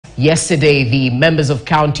Yesterday, the members of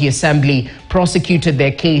County Assembly prosecuted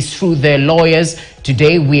their case through their lawyers.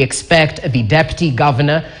 Today, we expect the Deputy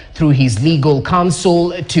Governor, through his legal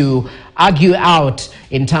counsel, to argue out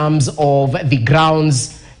in terms of the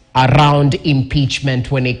grounds around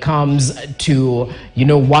impeachment when it comes to,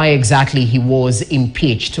 why exactly he was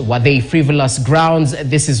impeached. Were they frivolous grounds?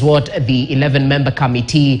 This is what the 11-member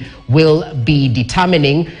committee will be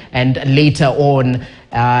determining, and later on,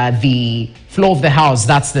 the floor of the House,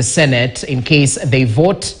 that's the Senate, in case they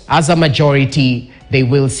vote as a majority, they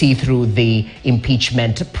will see through the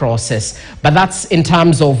impeachment process. But that's in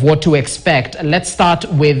terms of what to expect. Let's start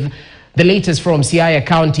with the latest from Siaya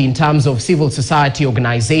County in terms of civil society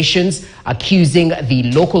organizations accusing the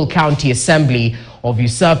local county assembly of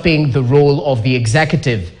usurping the role of the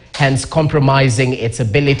executive, hence compromising its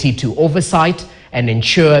ability to oversight and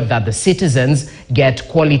ensure that the citizens get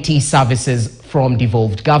quality services from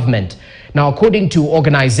devolved government. Now, according to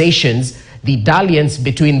organizations, the dalliance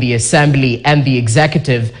between the assembly and the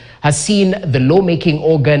executive has seen the lawmaking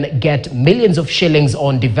organ get millions of shillings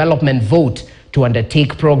on development vote to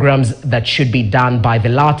undertake programs that should be done by the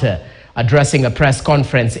latter. Addressing a press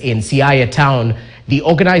conference in Siaya town, the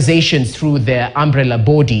organizations through their umbrella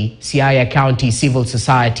body, Siaya County Civil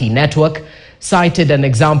Society Network, cited an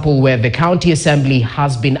example where the county assembly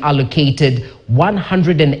has been allocated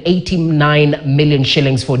 189 million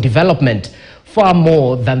shillings for development, far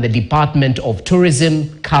more than the Department of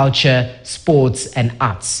Tourism, Culture, Sports and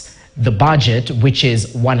Arts, the budget, which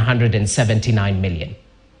is 179 million.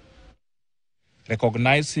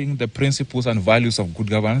 Recognizing the principles and values of good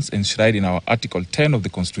governance enshrined in our Article 10 of the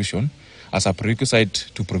Constitution as a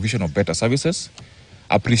prerequisite to provision of better services,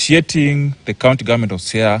 appreciating the county government of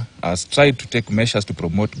Siaya has tried to take measures to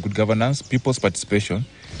promote good governance, people's participation,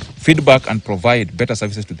 feedback and provide better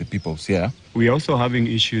services to the people of Siaya. We are also having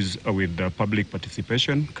issues with public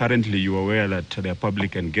participation. Currently, you are aware that there are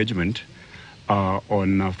public engagement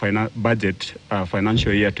on budget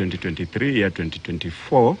financial year 2023, year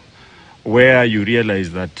 2024, where you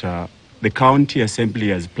realize that the county assembly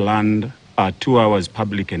has planned 2 hours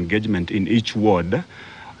public engagement in each ward,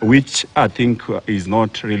 which I think is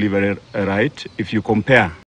not really very right if you compare